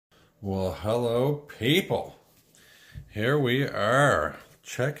Well, hello, people. Here we are.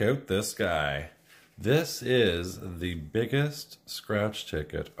 Check out this guy. This is the biggest scratch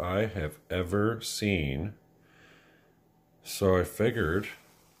ticket I have ever seen. So I figured,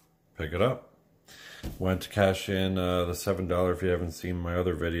 pick it up. Went to cash in the $7. If you haven't seen my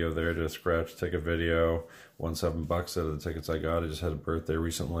other video there, just scratch ticket video. Won $7 out of the tickets I got. I just had a birthday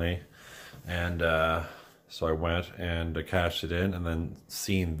recently. And so I went and cashed it in and then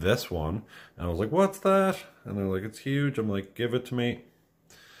seen this one. And I was like, what's that? And they're like, it's huge. I'm like, give it to me.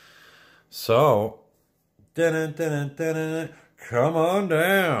 So, come on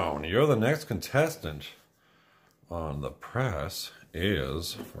down. You're the next contestant on The Press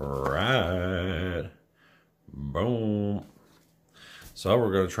Is Right. Boom. So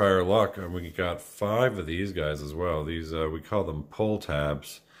we're going to try our luck. And we got 5 of these guys as well. These, we call them pull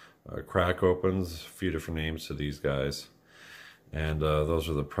tabs. Crack opens, a few different names to these guys. And those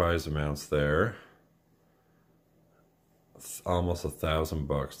are the prize amounts there. Almost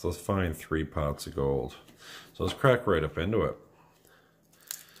 $1,000. Let's find 3 pots of gold. So let's crack right up into it.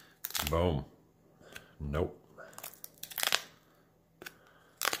 Boom. Nope.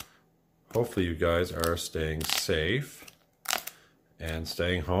 Hopefully you guys are staying safe and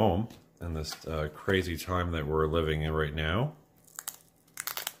staying home in this crazy time that we're living in right now.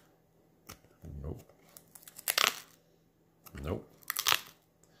 Nope. Nope.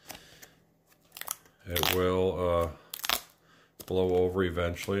 It will blow over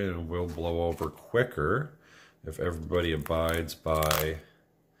eventually, and it will blow over quicker if everybody abides by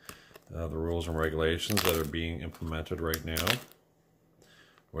the rules and regulations that are being implemented right now.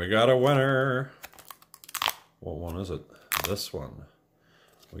 We got a winner. What one is it? This one.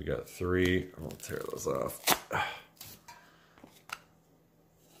 We got 3. I'll tear this off.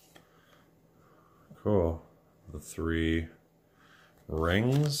 Cool. The 3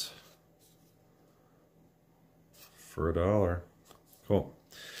 rings for $1. Cool.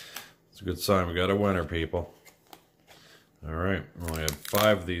 It's a good sign. We got a winner, people. All right. We only had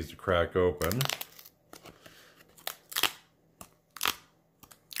 5 of these to crack open.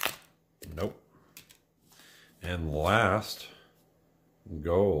 Nope. And last,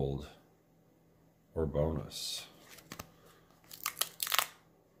 gold or bonus.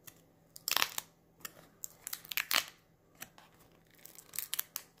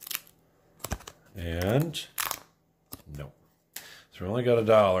 And no. So we only got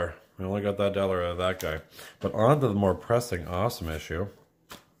 $1. We only got that $1 out of that guy. But on to the more pressing, awesome issue.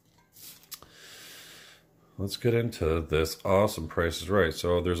 Let's get into this awesome Price is Right.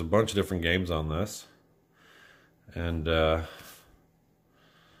 So there's a bunch of different games on this. And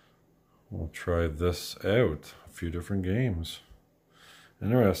we'll try this out. A few different games.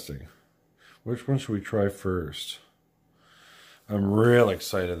 Interesting. Which one should we try first? I'm really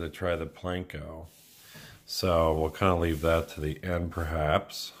excited to try the Plinko. So we'll kind of leave that to the end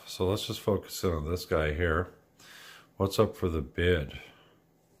perhaps. So let's just focus in on this guy here. What's up for the bid?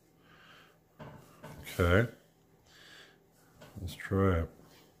 Okay. Let's try it.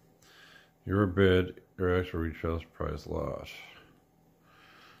 Your bid, your actual retail price lot.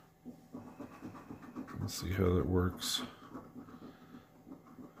 Let's see how that works.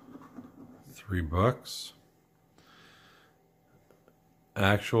 $3.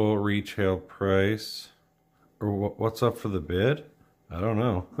 Actual retail price. Or what's up for the bid? I don't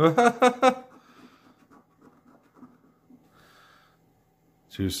know.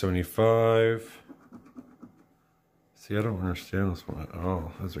 $2.75. See, I don't understand this one.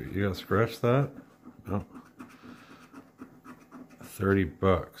 Oh, that's right. You gotta scratch that? No.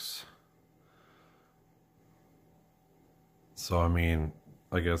 $30. So, I mean,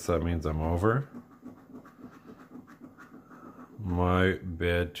 I guess that means I'm over. My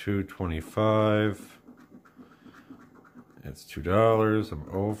bid, $2.25. It's $2. I'm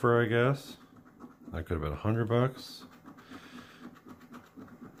over, I guess. That could have been $100.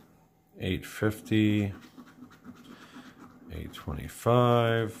 $8.50.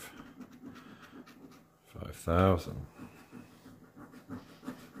 $8.25. $5,000.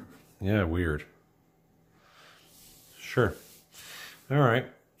 Yeah, weird. Sure. All right,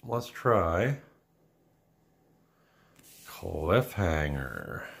 let's try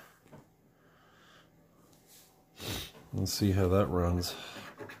Cliffhanger. Let's see how that runs.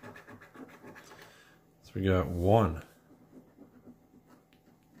 So we got 1.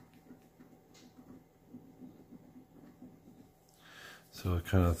 So the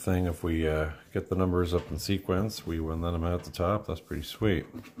kind of thing, if we get the numbers up in sequence, we win them at the top. That's pretty sweet.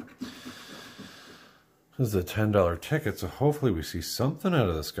 This is a $10 ticket, so hopefully we see something out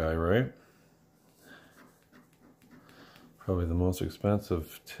of this guy, right? Probably the most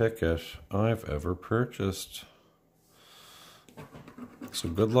expensive ticket I've ever purchased. So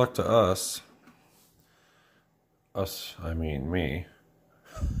good luck to us. Us, I mean me.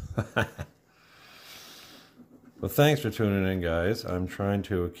 But thanks for tuning in, guys. I'm trying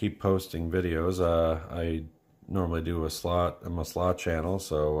to keep posting videos. I normally do I'm a slot channel,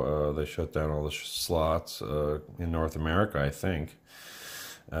 so they shut down all the slots in North America, I think.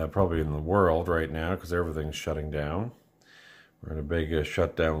 Probably in the world right now, because everything's shutting down. We're in a big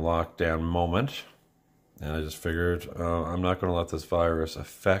shutdown, lockdown moment. And I just figured I'm not going to let this virus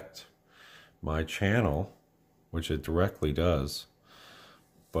affect my channel, which it directly does.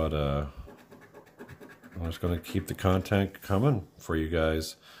 But I'm just going to keep the content coming for you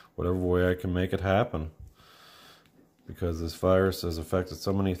guys, whatever way I can make it happen. Because this virus has affected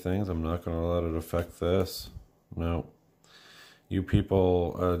so many things, I'm not going to let it affect this. No. You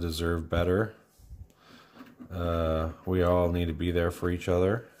people deserve better. We all need to be there for each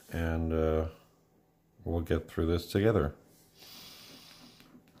other, and we'll get through this together.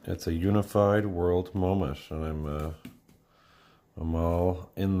 It's a unified world moment, and I'm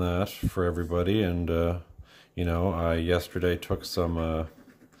all in that for everybody. And you know, I yesterday took some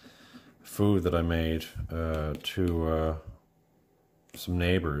food that I made to some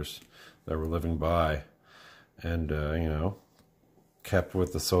neighbors that were living by, and you know, kept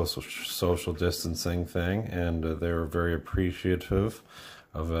with the social distancing thing, and they were very appreciative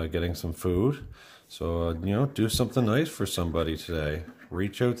of getting some food. So you know, do something nice for somebody today.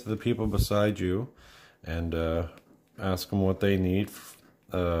 Reach out to the people beside you, and ask them what they need.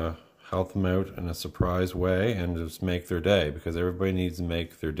 Help them out in a surprise way, and just make their day, because everybody needs to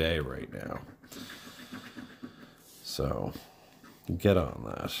make their day right now. So get on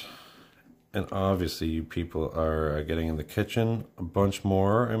that. And obviously you people are getting in the kitchen a bunch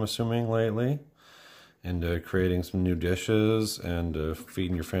more, I'm assuming, lately, and creating some new dishes and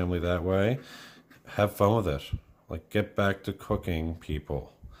feeding your family that way. Have fun with it. Like, get back to cooking,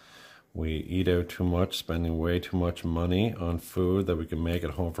 people. We eat out too much, spending way too much money on food that we can make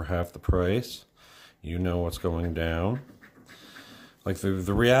at home for half the price. You know what's going down. Like,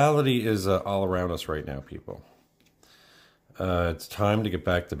 the reality is all around us right now, people. It's time to get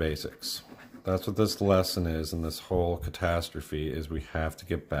back to basics. That's what this lesson is, and this whole catastrophe is. We have to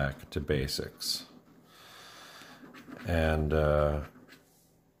get back to basics. And,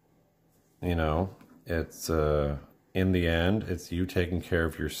 you know, it's, in the end, it's you taking care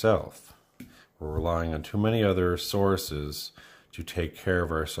of yourself. We're relying on too many other sources to take care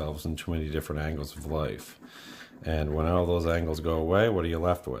of ourselves in too many different angles of life. And when all those angles go away, what are you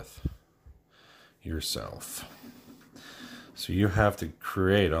left with? Yourself. So you have to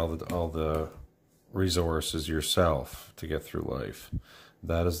create all the resources yourself to get through life.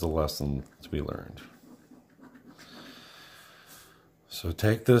 That is the lesson to be learned. So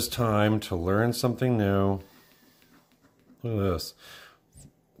take this time to learn something new. Look at this.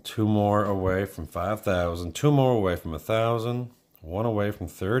 2 more away from 5,000. 2 more away from 1,000. 1 away from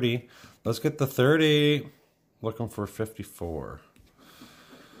 30. Let's get to 30. Looking for 54.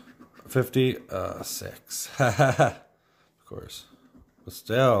 56. Of course. But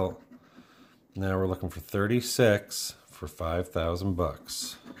still, now we're looking for 36 for 5,000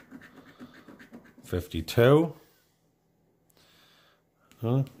 bucks. 52.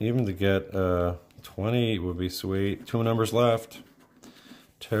 Huh? Even to get 20 would be sweet. 2 numbers left.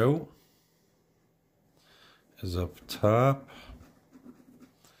 2 is up top.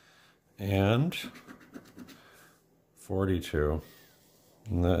 And 42.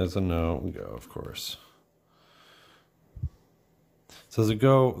 And that is a no-go, of course. So does it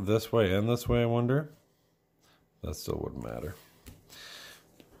go this way and this way, I wonder? That still wouldn't matter.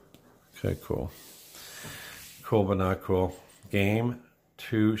 Okay, cool. Cool, but not cool. Game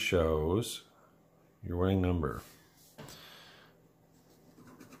 2 shows your winning number.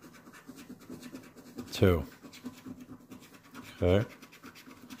 2. Okay.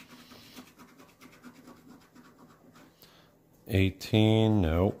 18,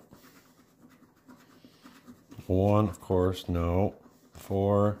 no. 1, of course, no.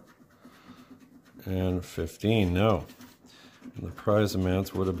 4 and 15, no. And the prize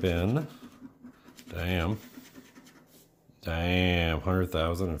amounts would have been, damn,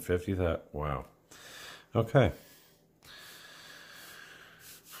 100,000 and 50,000. Wow. Okay.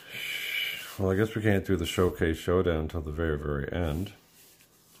 Well, I guess we can't do the Showcase Showdown until the very, very end.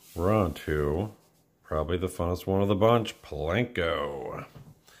 We're on to probably the funnest one of the bunch, Plinko.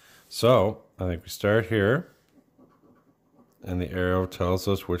 So, I think we start here, and the arrow tells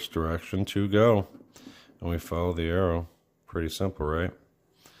us which direction to go. And we follow the arrow. Pretty simple, right?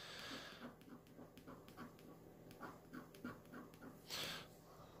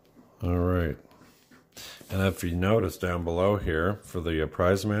 All right. And if you notice down below here for the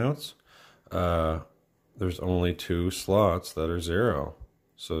prize amounts, there's only 2 slots that are 0.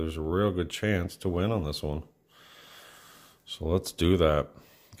 So there's a real good chance to win on this one. So let's do that.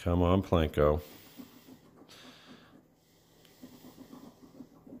 Come on, Plinko.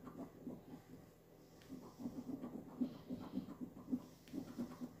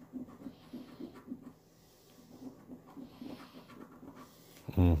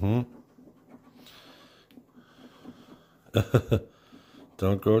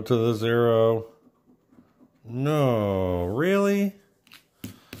 Don't go to the 0. No, really?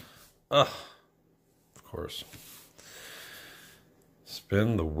 Ugh. Of course.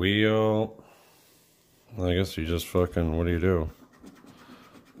 Spin the wheel. I guess you just fucking, what do you do?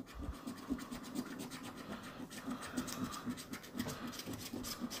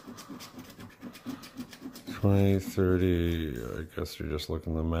 $20, $30, I guess you're just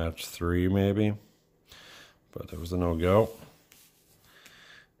looking to match 3 maybe. But it was a no-go.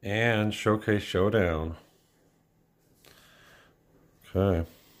 And Showcase Showdown. Okay.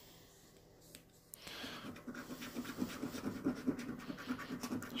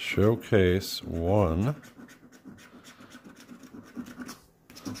 Showcase 1.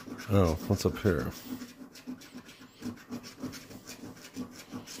 Oh, what's up here?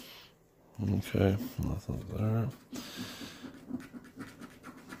 Okay, nothing there.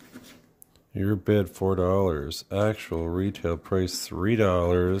 Your bid $4. Actual retail price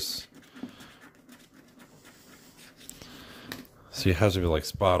 $3. So it has to be like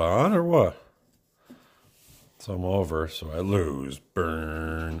spot on or what? So I'm over, so I lose.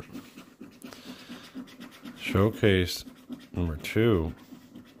 Burn. Showcase number 2.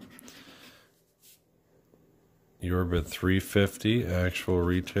 Your bid $3.50. Actual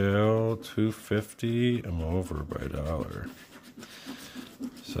retail $2.50. I'm over by $1.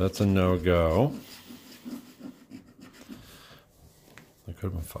 So that's a no-go. That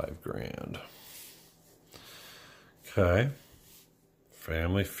could have been $5,000. Okay.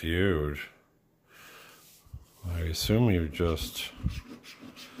 Family Feud. I assume you just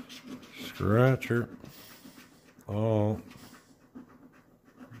scratch her. Oh.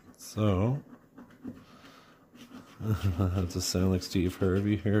 So. That does sound like Steve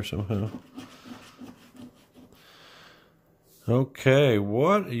Harvey here somehow. Okay,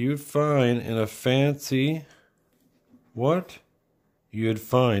 what you'd find in a fancy... What you'd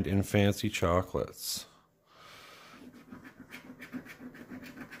find in fancy chocolates.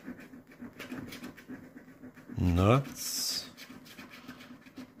 Nuts.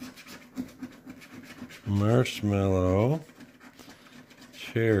 Marshmallow.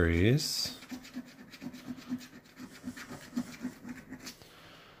 Cherries.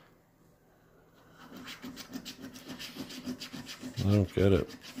 I don't get it.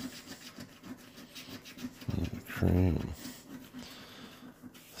 Cream.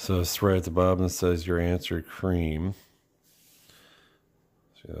 So it's right at the bottom, it says your answer cream.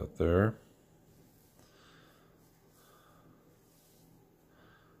 See that there?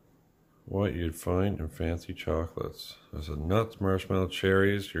 What you'd find in fancy chocolates. There's a nuts, marshmallow,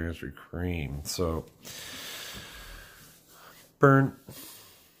 cherries, your answer cream. So, burn.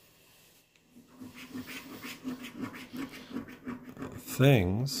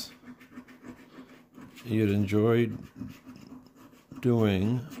 Things you'd enjoy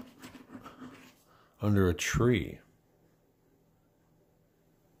doing under a tree.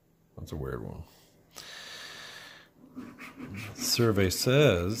 That's a weird one. Survey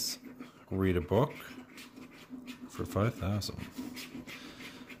says read a book for $5,000.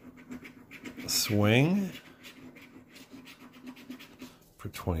 Swing for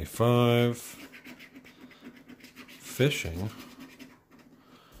 $25,000. Fishing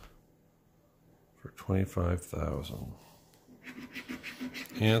for $25,000.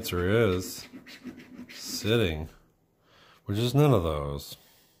 Answer is sitting, which is none of those.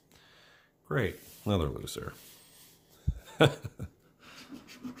 Great, another loser.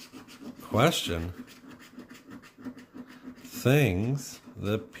 Question: things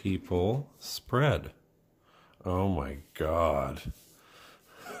that people spread. Oh my God.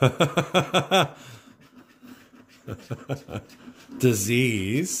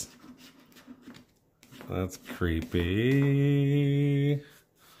 Disease. That's creepy.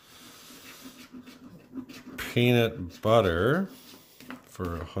 Peanut butter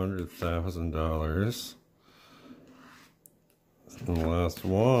for $100,000. And the last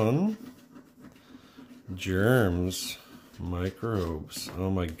one. Germs. Microbes. Oh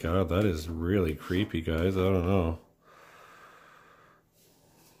my God, that is really creepy, guys. I don't know.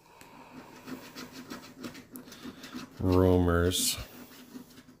 Rumors.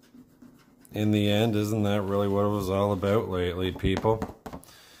 in the end, isn't that really what it was all about lately, people?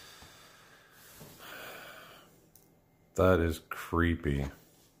 That is creepy.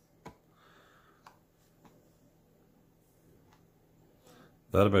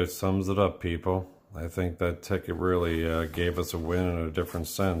 That about sums it up, people. I think that ticket really gave us a win in a different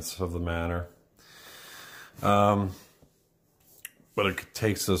sense of the matter. But it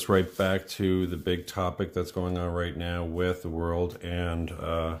takes us right back to the big topic that's going on right now with the world and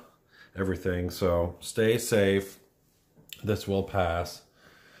everything. So stay safe. This will pass.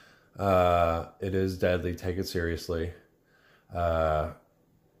 It is deadly. Take it seriously.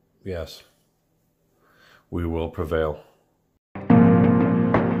 Yes, we will prevail.